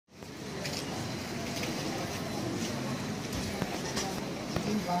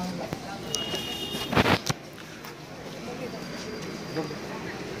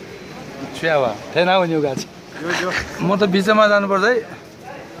छ्यावा fan आउने गाछ म त बिचमा जानु पर्छ है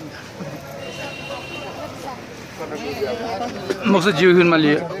म चाहिँ जिउमा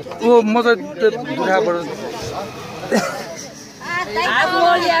लिए ओ म त दुखाबाट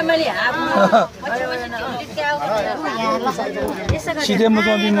सिधै म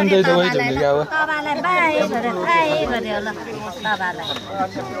चाहिँ बिमन्दै दबाई दिनु क्या अब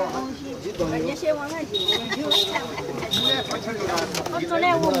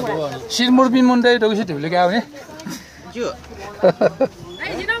सिरमुर बिमन्दै दबाई दिनु क्या आउने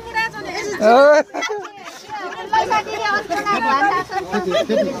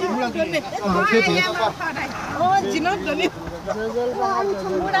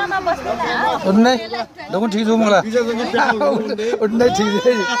उठ्नै दगुन ठिक छु मलाई उठ्नै ठिक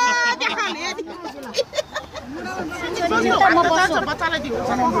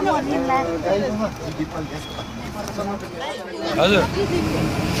हजुर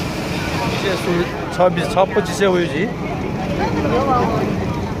 26 उयो जी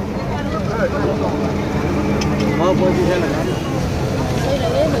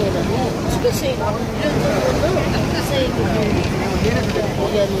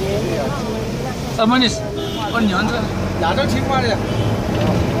मनिष अन्य अन्त झाटो ठिक मार्यो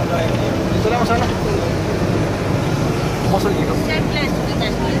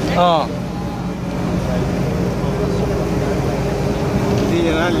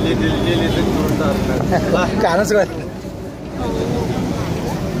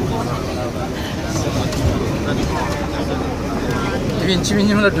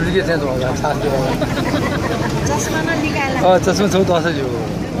지민님은 누리게 돼도 चस्मा छौ 10 जो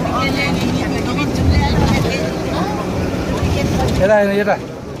यता हैन यता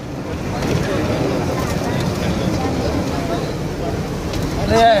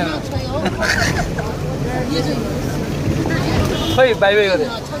खै बाइ बाइ गरे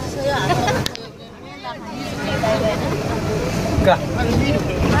का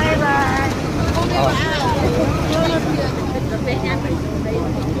बाइ बाइ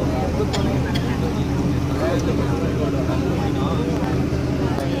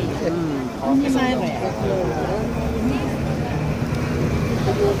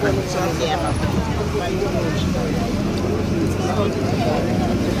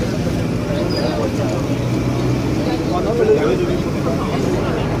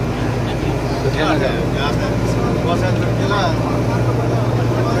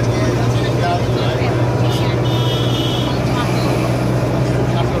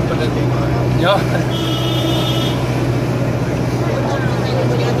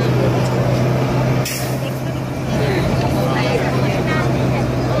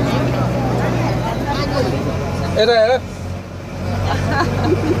Era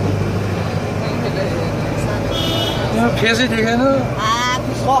यहाँ फेसै देखेन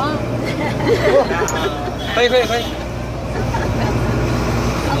खै खै खै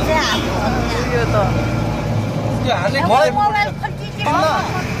यो त यो हाले मोबाइल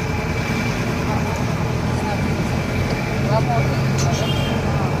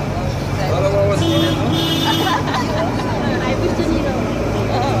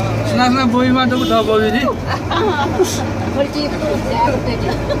सुना बोईमा त उठा बोई नि फल्टी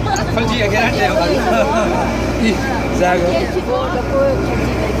क्या जागो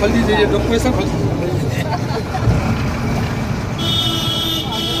फल्टी चाहिँ यो पैसा फल्टी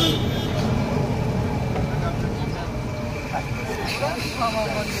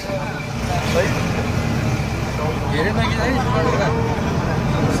धेरै नगि है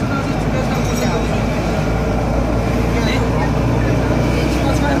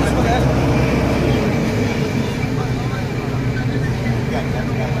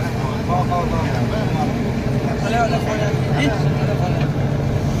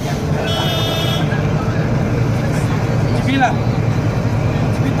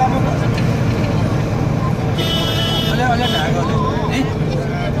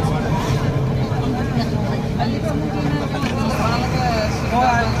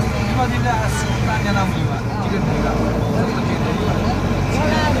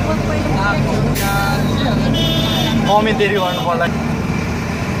कमेन्ट्री गर्नु पर्ला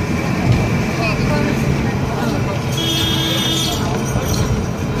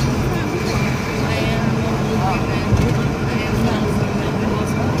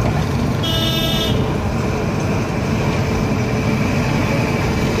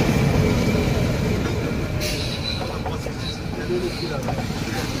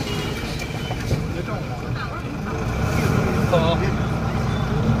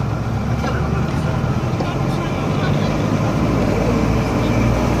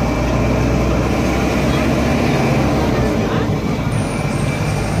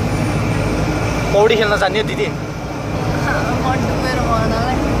पौडी खेल्न जान्ने दिदी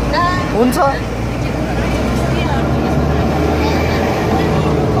हुन्छ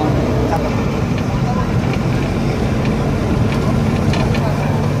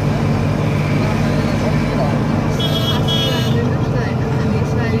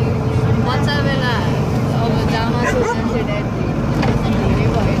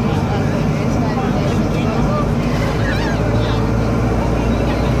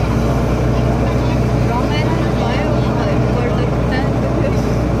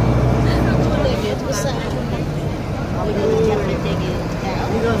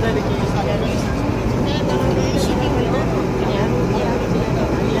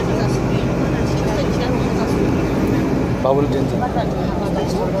बाबुल दिन्छ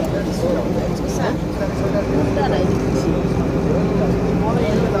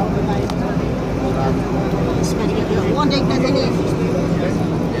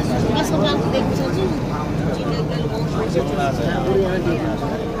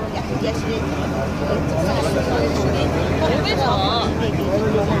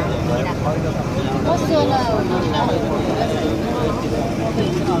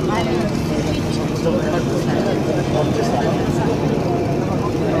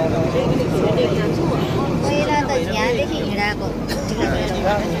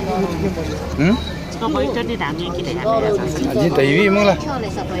अझै दैवी मलाई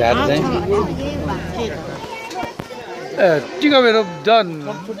ध्यान चाहिँ ए टिका मेरो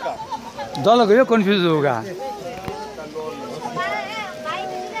दल गयो कन्फ्युज होगा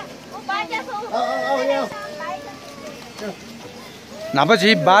नापछि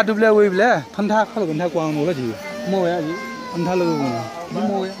बा डुब्ले उही बेला फन्था खल घन्टा कुआउनु होला जी म या जी फन्था लगाउनु म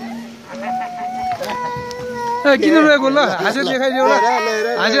या ए किन रोएको ल हाँसो देखाइदियो ल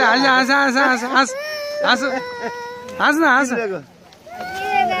हाँस हाँस हाँस हाँस हाँस हाँस हाँस न हाँस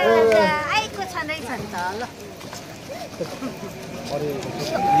आइको छँदै छ नि त ल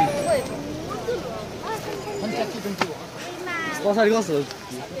कसरी कस्तो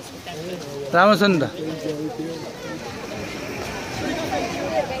राम्रो छ नि त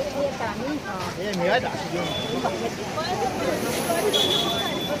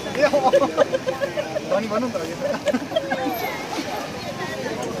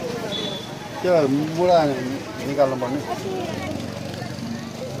त्यो बुढा निकाल्नु पर्ने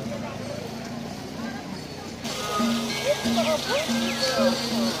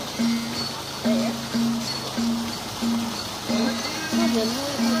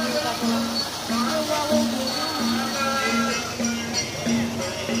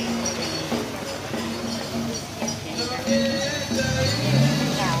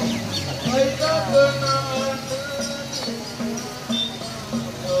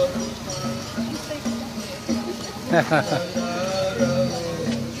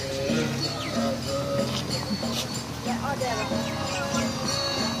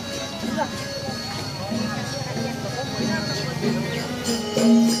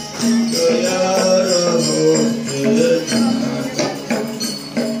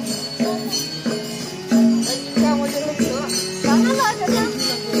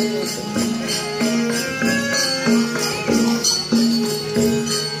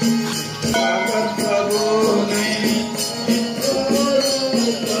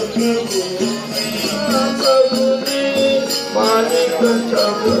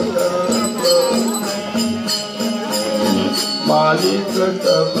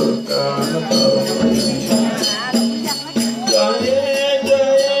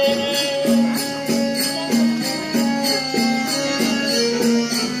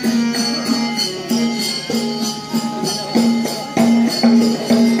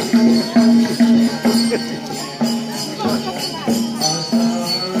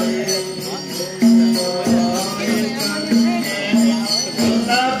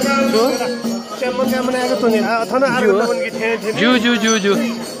जू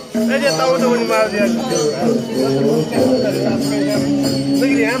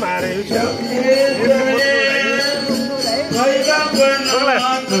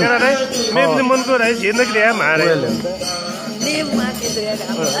मनको राइस हेर्न कि ल्याम हारे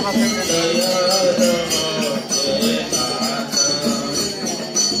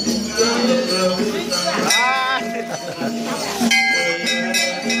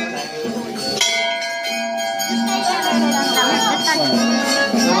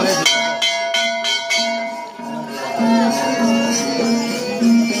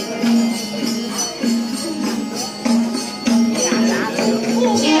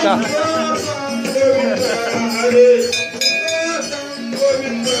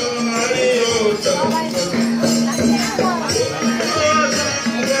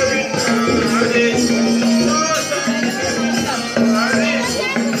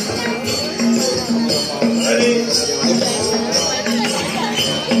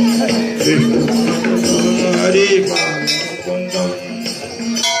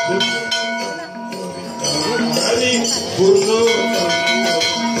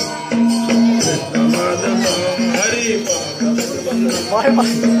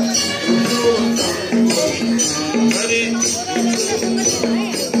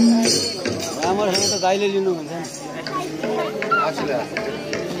राम्रोसँग त दाइले लिनु भन्छ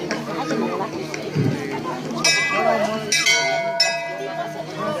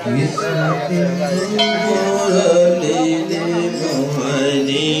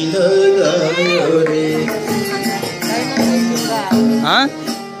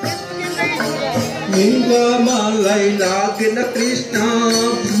मलाई लाग्न कृष्ण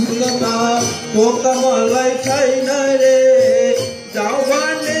फुलमा पोकमलाई छैन रे जाऊ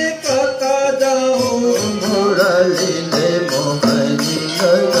भने कता जाऊ मुरलीले मोहनी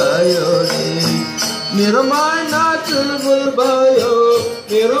लगायो रे मेरो माना चुलबुल भयो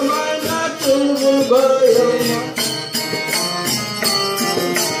मेरो माना चुलबुल भयो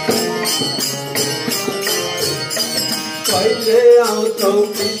कहिले आउँछौ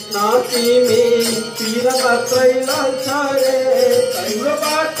कृष्ण तिमी तिर मात्रै लाग्छ रे कहिले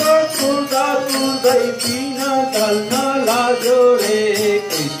बाटो कुर्दा कुर्दै किन ढल्न लाग्यो रे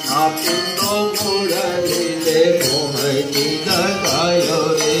कृष्ण तिम्रो मुरलीले मोहनी लगायो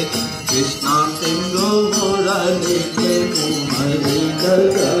रे कृष्ण तिम्रो मुरलीले मोहनी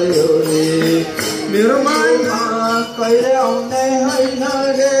लगायो रे मेरो माया कहिले आउने होइन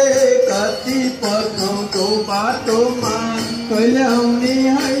रे कति पर्खौँ बाटोमा कहिले आउने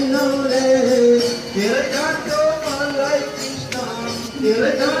होइन रे धेरै जान्थ्यो मलाई कृष्ण धेरै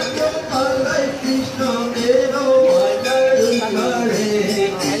जान्थ्यो मलाई कृष्ण मेरो माया रे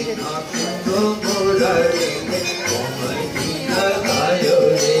कृष्ण तिम्रो मुरलीले मोहनी लगायो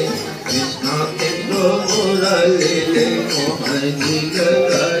रे कृष्ण तिम्रो मुरलीले मोहनी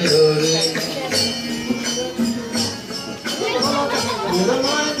लगायो रे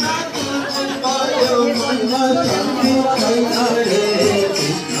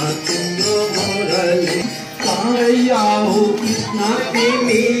कृष्ण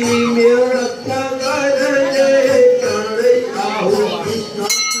तिमी मेरो रक्षा गर रे चाँडै आऊ कृष्ण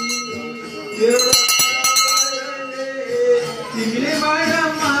मेरो तिमीले माया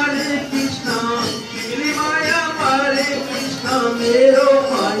मारे कृष्ण तिमीले माया मारे कृष्ण मेरो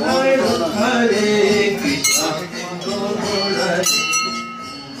मनलाई रक्षा रे कृष्ण तिम्रो मुरली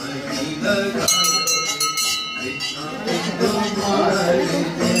मोहनी लगायो कृष्ण तिम्रो मुरली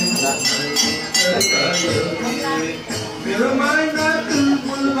मेरो माया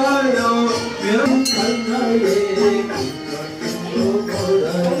चुलबुल भयो मेरो छैन रे कृष्ण तिम्रो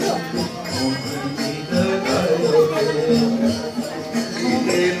मुरली मोहनी लगायो रे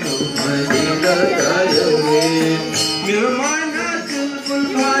मोहनी लगायो रे मेरो माया चुलबुल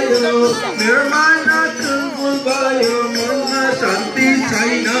भयो मेरो माया चुलबुल भयो मनमा शान्ति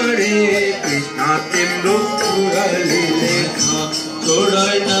छैन रे कृष्ण तिम्रो मुरलीले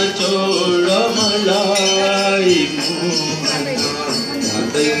छोड्दैन छोड मलाई प्रभु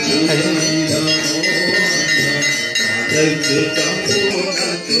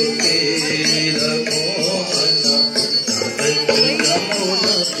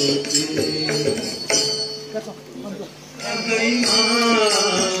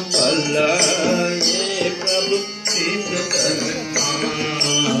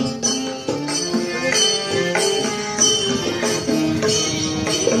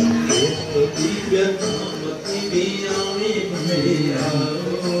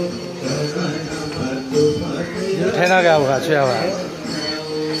ठेना क्या हुआ क्या हुआ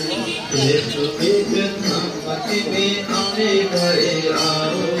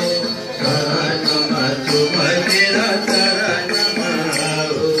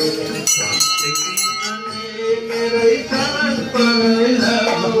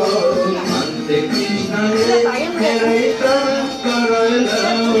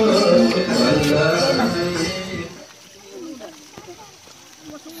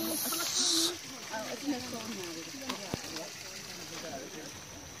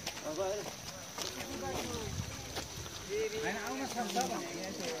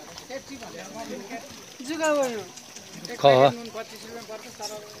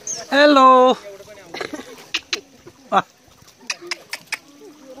हेलो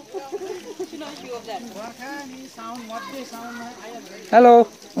हेलो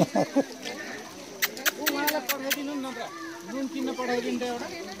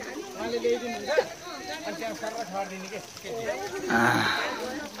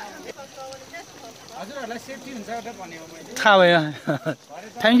थाहा भयो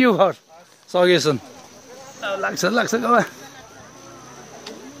थ्याङ्क यू फर सजेसन लाग्छ लाग्छ गवा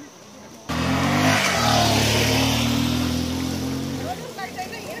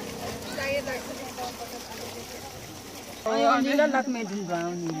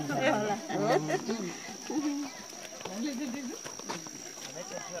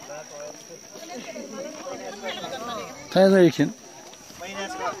थाहा एकछिन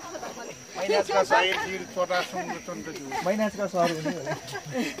महिनाजका सहर हुने होला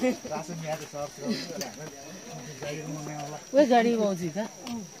रासन यहाँ सहर वे गाडी बाउजी का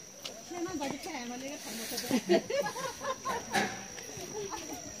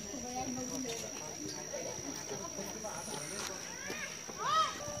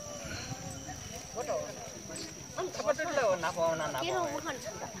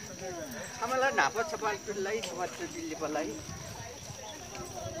Amalah dapat cepat lagi cepat pilih lagi.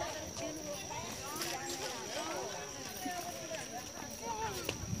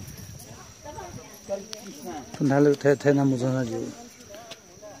 थन्धाले थैना मुजना जो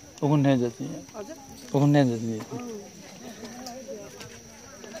ओगन नै जति ओगन नै जति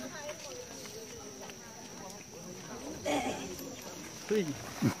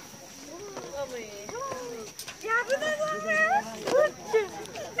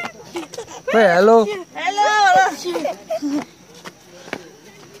हेलो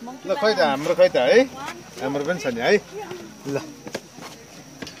ल खै त हाम्रो खै त है हाम्रो पनि छ नि है ल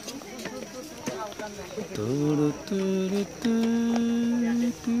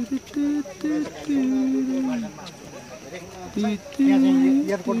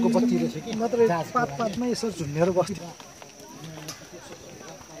एयरपोर्टको बत्ती रहेछ कि मात्रै पातमा यसो झुन्डेर बस्थ्यो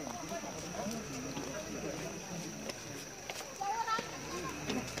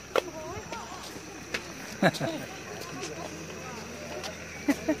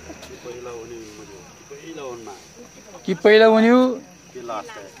कि पहिला हुने हो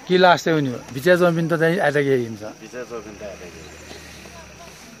कि लास्ट हुने हो भिजा जमिन त चाहिँ आधा के हिन्छ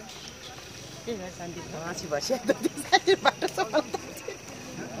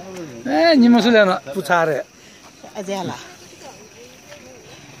ए निमसु ल्याउन पुछारे अझैला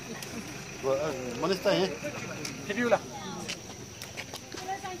मनिष त यहाँ फेरिउला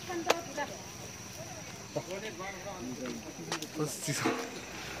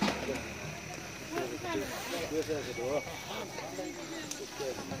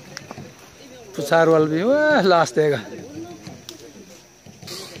पुछार वाल भी लास्ट देगा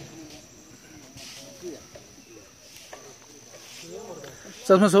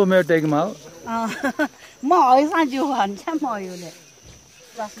चस्मा सो मेरो टेकमा हो म हैसा जो भन्छ म योले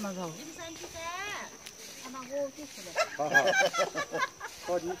चस्मा गाउ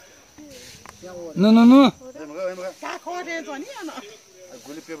नु नु नु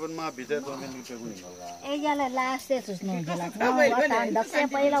गुली पेपरमा भित्र जमिन पेपर नि होला ए याले लास्ट से सुस्नु होला वता दक्से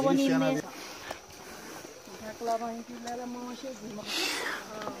पहिला बनि मे ढाकला बनि किलेर मसे घुम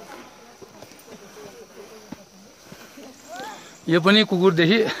यो पनि कुकुर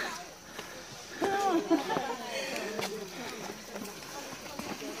देखि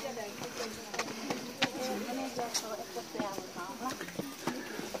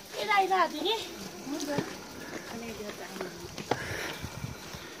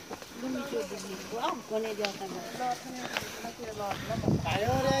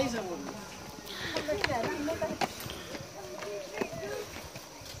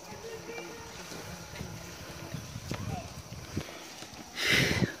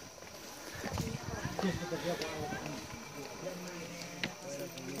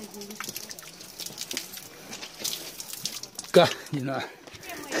का you know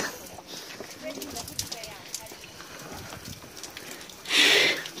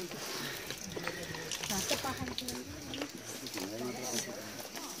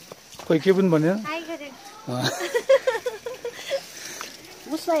कोही के पनि भन्यो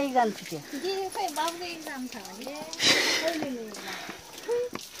उसको एक्जाम थियो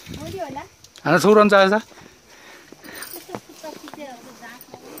हाना छोरा चाहेछ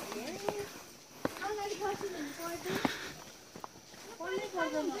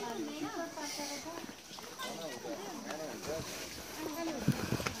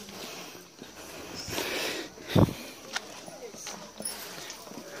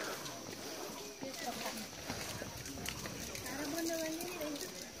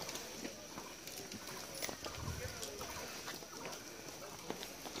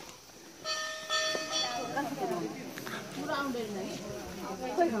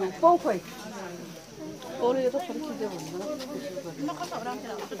पोखै ओले त फर्की दे भन्नु म कसो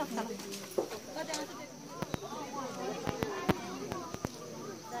राम्थेला पटक छ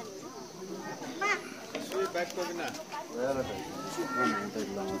ब्याक गर्दिन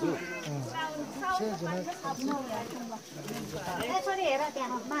छोरी हेर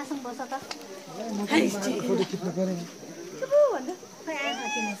त्यहाँ मासुङ बस त फोटो खिच्नु पर्यो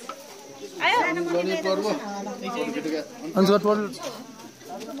आयो अन्सर पर्नु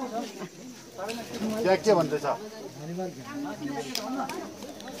के भन्दैछ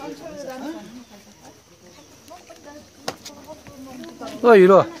ओ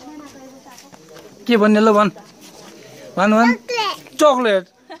हिरो के भन्ने ल भन भन भन चकलेट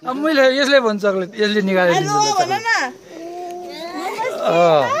अब मैले यसले भन्छ चकलेट यसले निकालेर हेलो भन न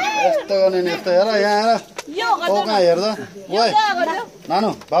यस्तो गर्ने नि यस्तो हेर यहाँ हेर यो ओ कहाँ हेर त ओइ नानु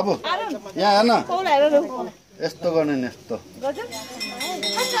बाबु यहाँ हेर्न यस्तो गर्ने नि यस्तो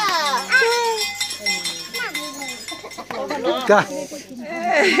कहाँ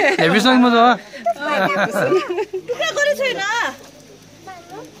हेबिसँग म त टुक्रा गरे छैन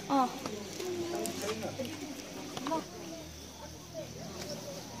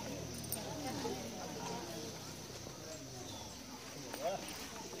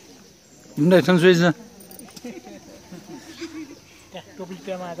Đúng đây, thằng Duy ra.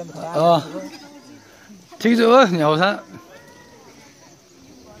 Thích rồi, nhiều sao?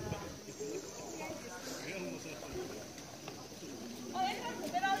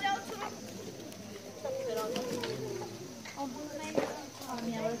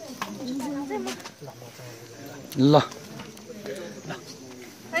 Lo.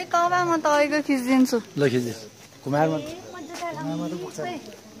 Thấy có ba ngón tay cái khi riêng rồi. Lo khi gì? Cùng ai mà?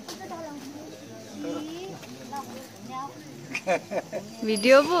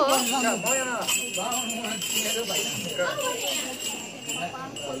 Video bu.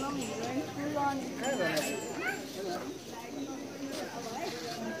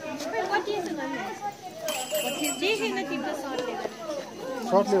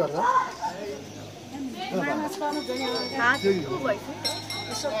 सर्टले गर्दा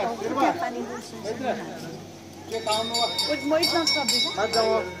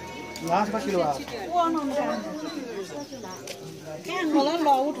लास्टमा किलो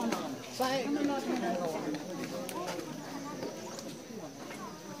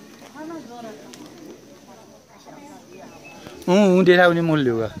देखा पनि मूल्य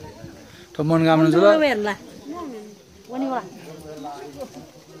हो त मन गाम्नु छ ल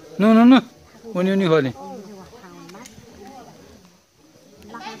नु नु नु उनी उनी खोले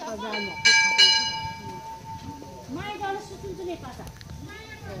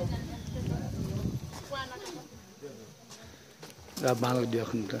रा बालक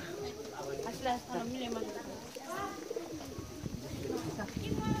देखुन त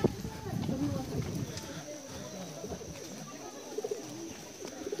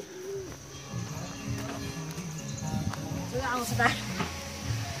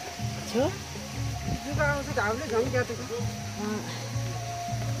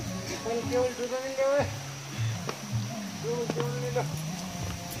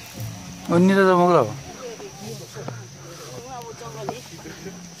उनी त मग्ला हो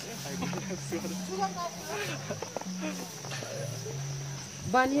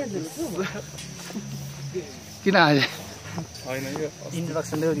किन आज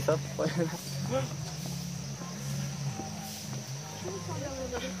इन्ट्रोडक्सन दियो नि सब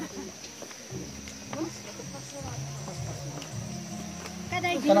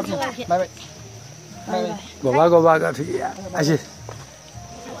गोबा गोबा का ठीक है ऐसे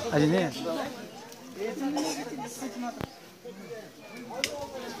ऐसे नहीं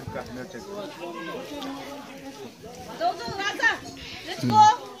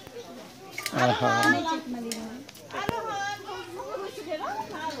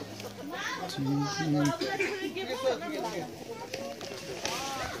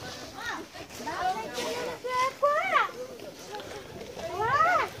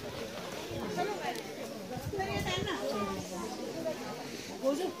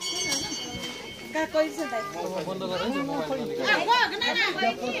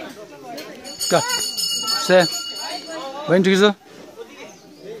Ka, se, when do you?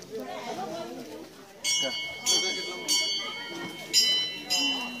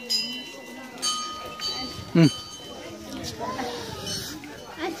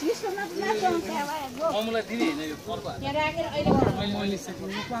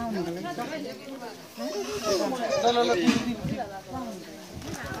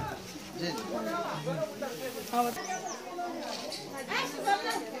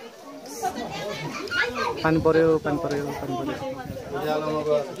 पानी पर्यो पानी पर्यो पानी पर्यो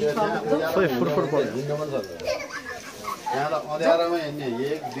सबै फुटफुट पर्यो यहाँ त अँध्यारोमा हिँड्ने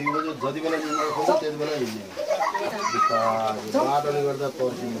 1-2 बजे जति बेला निन्द्रा खोल्छ त्यति बेला हिँड्ने बाटोले गर्दा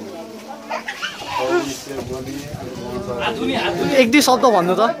पर्खिनु एक दुई शब्द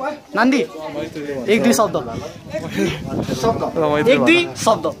भन्नु त नान्दी एक दुई शब्द एक दुई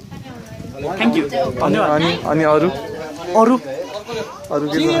शब्द थ्याङ्क यू धन्यवाद अनि अरू अरू अरु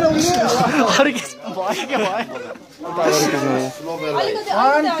के भयो के भयो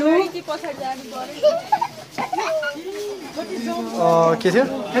के थियो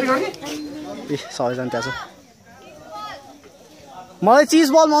ए सबैजना त्यहाँ छ मलाई चीज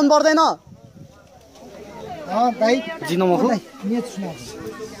बल मन पर्दैन भाइ जिनो मखु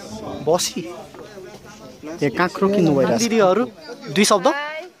बसी ए काँक्रो किन्नु भइरहेछ दिदीहरू 2 शब्द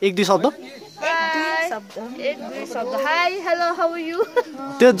 1-2 शब्द hi hello how are you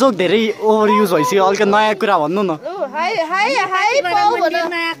त्यो जोक धेरै ओभर युज भइसक्यो अलिक नयाँ कुरा भन्नु न हाई हाई हाई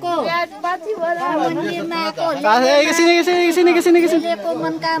नयाँको पाथिभरा मन्दिरमा आएको एकछिन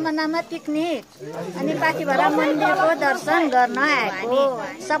मनकामनामा पिकनिक अनि पाथिभरा मन्दिरको दर्शन गर्न आएको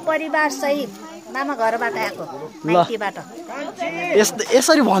सपरिवार सहित मामा घरबाट आएको माइतीबाट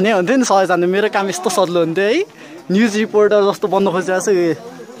यसरी भने हुन्थ्यो नि सबैजना मेरो काम यस्तो सजिलो हुन्थ्यो है न्युज रिपोर्टर जस्तो बन्द खोजिरहेको छु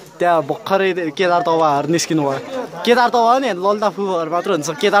त्यहाँ भर्खरै केदार तवाहरू निस्किनु भयो केदार तवा नि ललिता फुहरू मात्र हुन्छ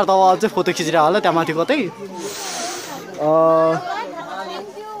केदार तवा चाहिँ फोटो खिचिरहेको होला त्यहाँ माथि कतै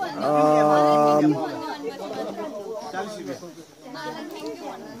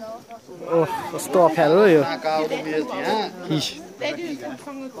ओह कस्तो अप्ठ्यारो हो यो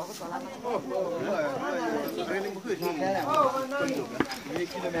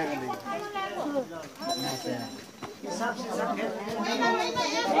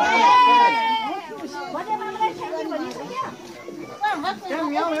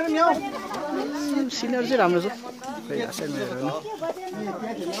सिनियर चाहिँ राम्रो छ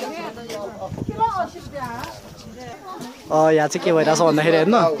यहाँ चाहिँ के भइरहेछ भन्दाखेरि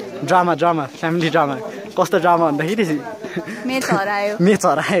हेर्नु ड्रामा फ्यामिली ड्रामा कस्तो ड्रामा भन्दाखेरि मेच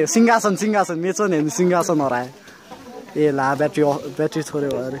हरायो सिंहासन मेच हो नि सिंहासन हरायो ए ला ब्याट्री छोड्यो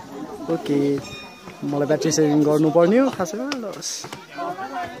भयो अरे ओके मलाई ब्याट्री सेभिङ गर्नुपर्ने हो खासमा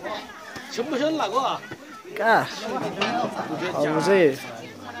कहाँ अब चाहिँ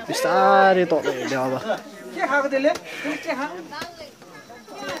बिस्तारै तल हेर्ने अब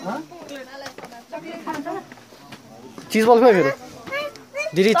चीज बल खोइ फेरि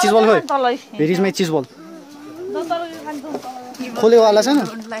दिदी चीज बल खोइ भेरिजमै चीज बल खोलेवाला छैन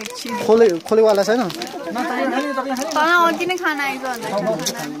खोलेवाला छैन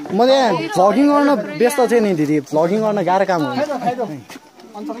म यहाँ भ्लगिङ गर्न व्यस्त थिएँ नि दिदी भ्लगिङ गर्न गाह्रो काम हो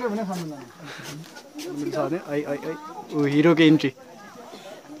हिरोको इन्ट्री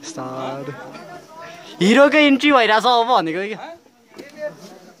हिरोकै इन्ट्री भइरहेछ अब भनेको क्या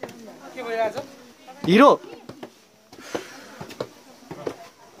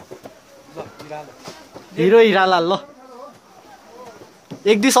हिरो हिरालाल ल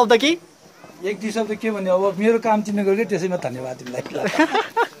 1-2 शब्द के 1-2 शब्द के भन्ने अब मेरो काम चिन्ने गरे त्यसैमा धन्यवाद तिमीलाई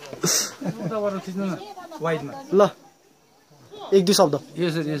खिच्नु न वाइडमा ल 1-2 शब्द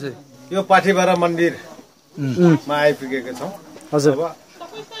यसरी यो पाठीभारा मन्दिरमा आइपुगेको छौँ हजुर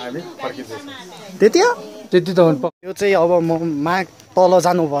हामी फर्किँदैछौँ त्यति त हो यो चाहिँ अब म माग तल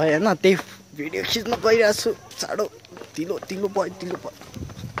जानु भयो होइन त्यही भिडियो खिच्न गइरहेको छु चाँडो ढिलो भयो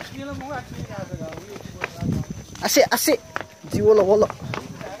आसे जिवो ल बोल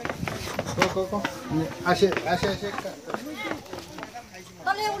आसे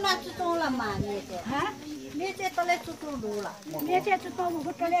तले उना चुतौला माने हा नेचे तले चुतौला नेचे चुतौला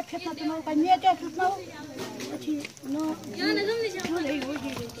को तले फेता तुम का नेचे चुतौ पछि नो याने जुम निसे बोले हो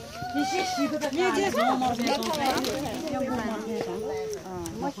निसे सिको त नेचे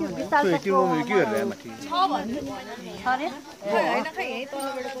मस्यो बिताल त त्यो म के गरेर माथि छ भन्नु अरे हैन खै यही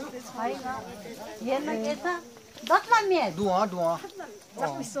तलबाट बस्दै छैन हेर्न के छ दसमा मे दुआ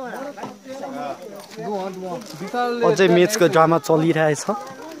अझै म्याचको ड्रामा चलिरहेछ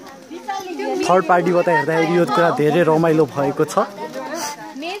थर्ड पार्टीबाट हेर्दाखेरि यो कुरा धेरै रमाइलो भएको छ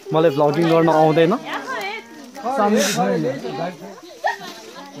मलाई भ्लगिङ गर्न आउँदैन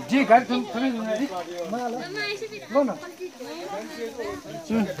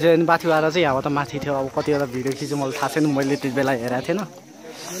पाथिभरा चाहिँ यहाँबाट माथि थियो अब कतिवटा भिडियो खिच्यो मलाई थाहा छैन मैले त्यति बेला हेरेको थिएन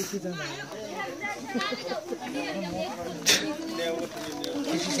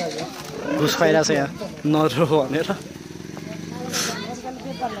घुस खुवाइरहेको छ यहाँ नरो भनेर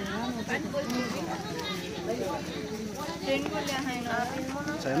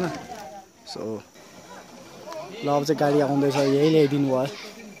छैन सो ल अब चाहिँ गाडी आउँदैछ यही ल्याइदिनु भयो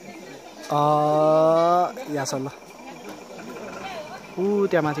यहाँ छ ल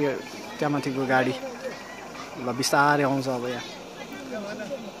त्यहाँ माथिको गाडी ल बिस्तारै आउँछ अब यहाँ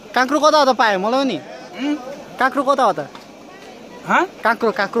काँक्रो कता हो त पायो मलाई नि काँक्रो कता हो त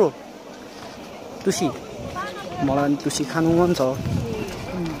काँक्रो तुसी मलाई पनि तुसी खानु मन छ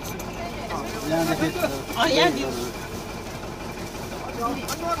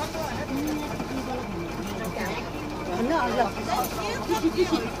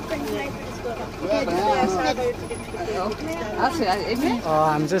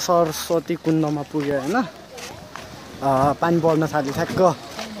हामी चाहिँ सरस्वती कुण्डमा पुग्यो होइन पानी पर्न थाल्यो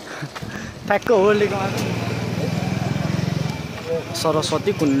ठ्याक्क होलीको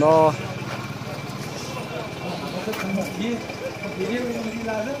सरस्वती कुण्ड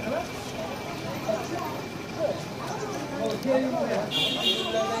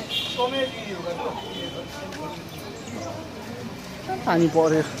पानी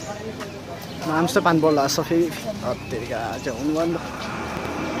पर्यो मान्छ पानी पर्ला सफै हत्तेरिका चाहिँ हुनु बन्द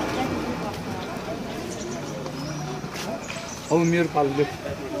अब मेरो पालो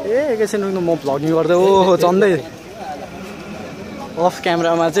एकैछिन म भ्लगिङ गर्दै ओहो झन्दै अफ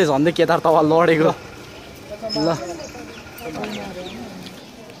क्यामेरामा चाहिँ झन्दै केदार तवा लडेको ल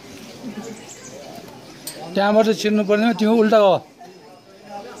त्यहाँबाट छिर्नु पर्ने तिमी उल्टा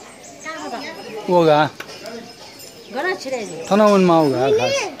होगा तनाउनमा होगा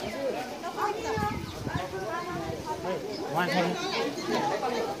खास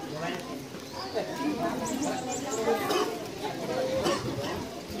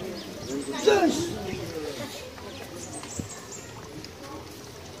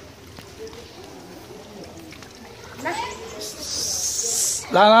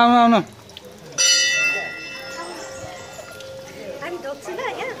ला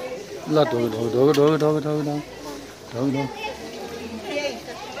ल ढोग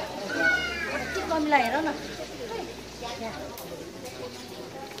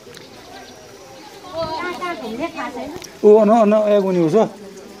ऊ आएको नि उसो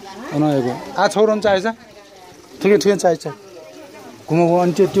आएको छोरो पनि चाहिन्छ ठिकै चाहिन्छ घुमाउनु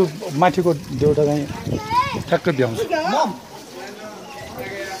अनि त्यो माथिको देउटा चाहिँ ठ्याक्कै भ्याउँछ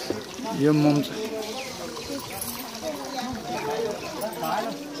यो मम छ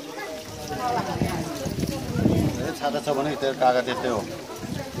छाता छ भने त्यो कागज त्यस्तै हो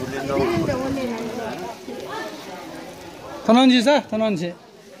तनाउन्जी छ तनाउन्जी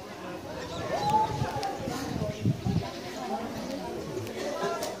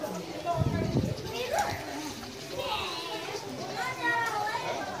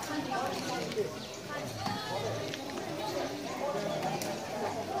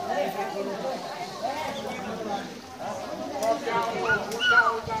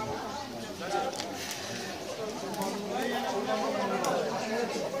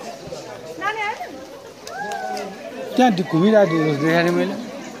त्यहाँ घुमिरहेको देखाएँ मैले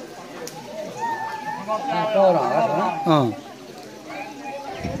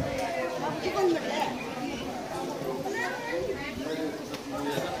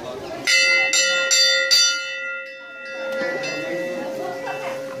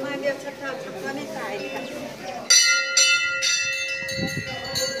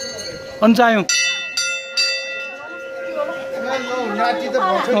अनि चाहियो नाति त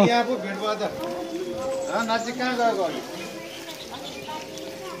भन्छ यहाँ पो भेट भयो त नाति कहाँ गएको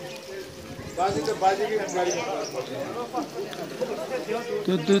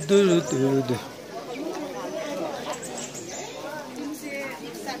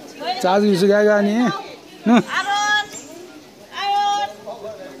चार्ज विषय क्या गानी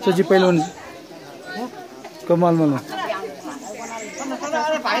सची पहिलो कमाल मला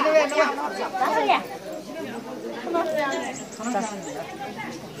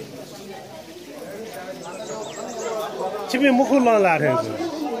छिपे मुखु लारे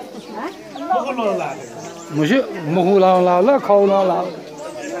मुखु लाउला खाउ लाउला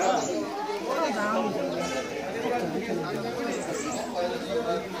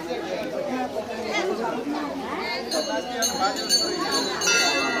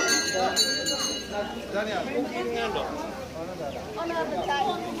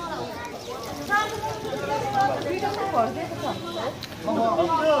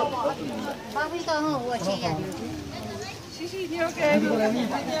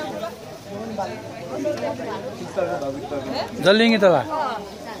जल्लेंगे तला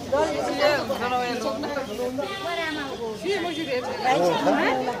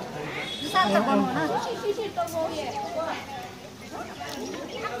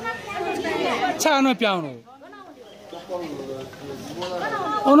चानो प्याउनु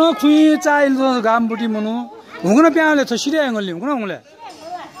ono kui child gam buti munu hungna pyale to shire ngoli hungna ngule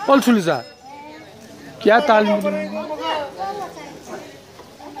pol chulisa kya tal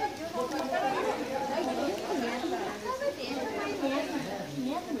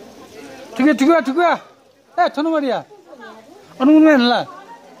ठीक है ए थनु मरिया अनु में ला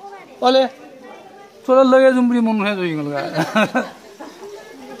ओले चलो लगे जुमरी मनु है जोइंगल गा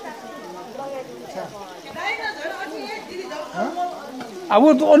अब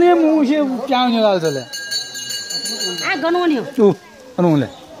तो अने मुझे क्या होने वाला चले आ गनाउने हो ऊ अनुले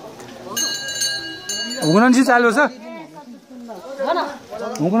हुकुन चाहिँ चाल्यो छ गना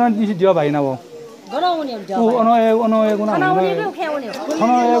हुकुन दिसी दियो भाइ नभो गनाउने हो ऊ अनो ए गुना गनाउने हो खेउने हो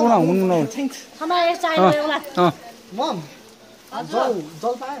खना ए गुना हुन न खाना एक चाहियो एउटा मम जल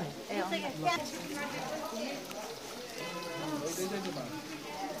जल पायो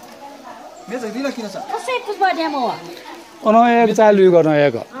मेज दिला किन छ कसै पुछ्बा ड्याम हो अनो एक चाल्यो गर्न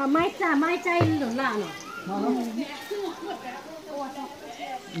एक माइ चाहियो ल आनो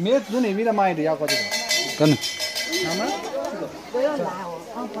मेज जुन हेमिला माइट या कति गर्न गयो ला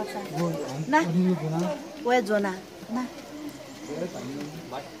हो ना ओए जोना ना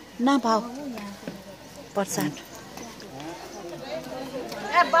ना भाउ प्रसाद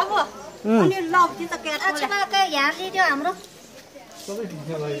ए बाबु अनि लभ कि त के अच्छा के यहाँ लिदियो हाम्रो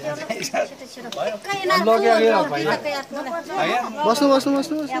बस्नु बस्नु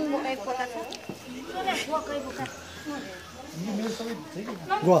बस्नु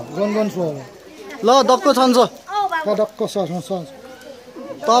गन सो ल दक्क छन्छ डक्क सस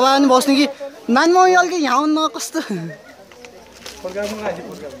तपाईँ पनि बस्नु कि नानी म अलिक यहाँ आउनु न कस्तो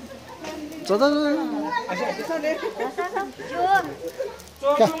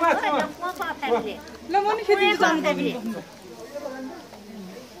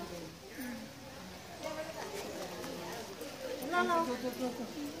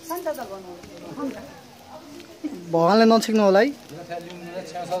भगवानले नछिक्नु होला है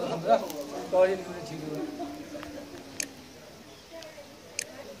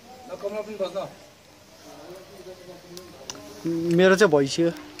मेरो चाहिँ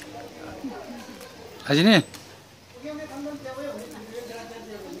भइसक्यो आज नि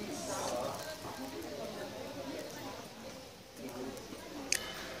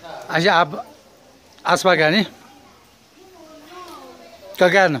आज आप आसपा क्या नहीं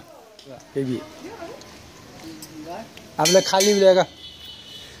क्या ना ये भी आपले खाली भी लेगा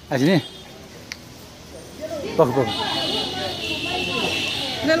आज नहीं पक पक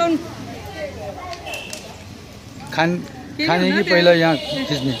खाने की पहले यहाँ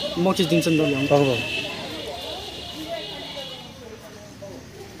खिच्ने म खिचिदिन्छु नि त पक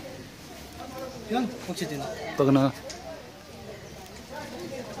पक पक्न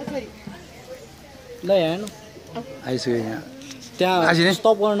ल हेर्नु आइसक्यो यहाँ त्यहाँ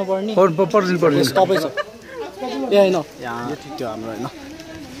स्टप गर्नु पर्ने पर्दैन स्टपै छ ए होइन यहाँ त्यो हाम्रो होइन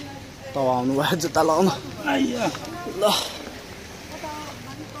तब आउनु भयो जुत्ता लगाउनु ल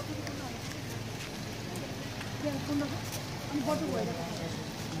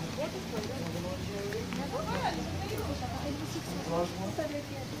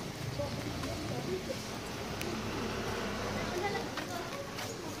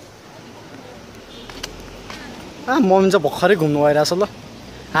मम्मी चाहिँ भर्खरै घुम्नु गइरहेछ ल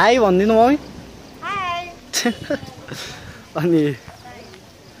हाई भनिदिनु मम्मी अनि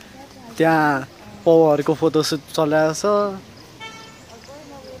त्यहाँ पौहरूको फोटोसुट चलिरहेको छ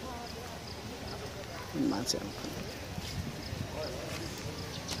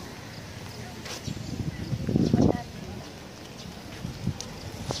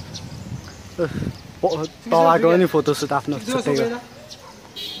तलाको पनि फोटोसुट आफ्नो छुट्टैको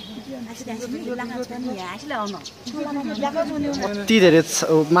कति धेरै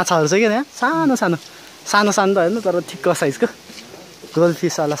माछाहरू छ क्या त्यहाँ सानो सानो सानो सानो त होइन तर ठिक्क साइजको गोल्ड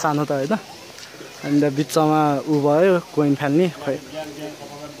फिसवाला सानो त होइन अन्त बिचमा ऊ भयो कोइन फाल्ने खोइ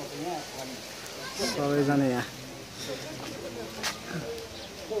सबैजना यहाँ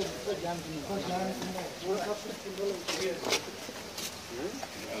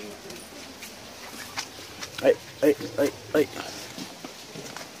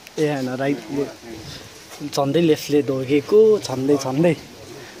ए होइन राइटले झन्डै लेफ्टले धोकेको झन्डै झन्डै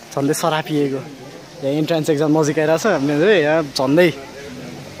झन्डै सरापिएको यहाँ इन्ट्रान्स एक्जाम नजिक आइरहेको छ हामीले यहाँ झन्डै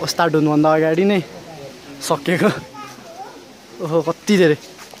स्टार्ट हुनुभन्दा अगाडि नै सकिएको ओहो कति धेरै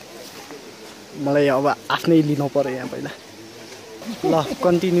मलाई अब आफ्नै लिनु पऱ्यो यहाँ पहिला ल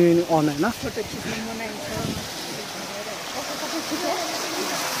कन्टिन्यू अन होइन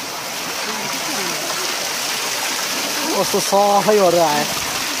कस्तो सफै गरेर आयो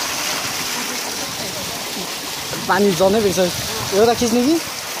पानी जनै रहेछ एउटा खिच्ने कि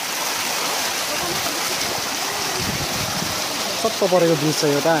सत्त परेको ब्रिज छ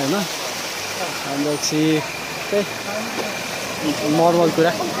एउटा होइन अन्तपछि त्यही नर्मल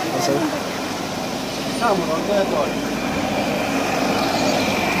कुरा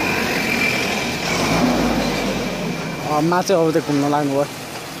मा चाहिँ अब त्यो घुम्न लाग्नु भयो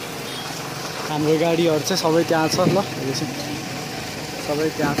हाम्रो गाडीहरू चाहिँ सबै त्यहाँ छ ल सबै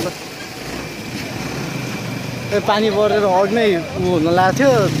त्यहाँ छ पानी परेर अघि नै हुन लागेको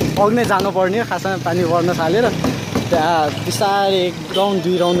थियो अघि नै जानुपर्ने हो खासमा पानी पर्न थालेर त्यहाँ बिस्तारै 1 राउन्ड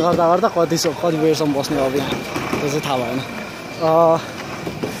 2 राउन्ड गर्दा गर्दा कति बेरसम्म बस्ने अब यहाँ त्यो चाहिँ थाहा भएन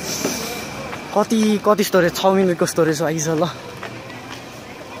कति स्टोरेज 6 मिनेटको स्टोरेज आइछ ल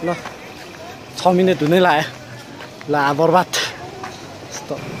 6 मिनेट हुनै लाग्यो ला बर्बाद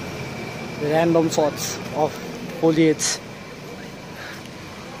ऱ्यान्डम shots of foliage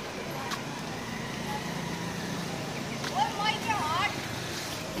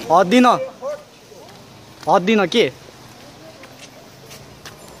हद्दिन के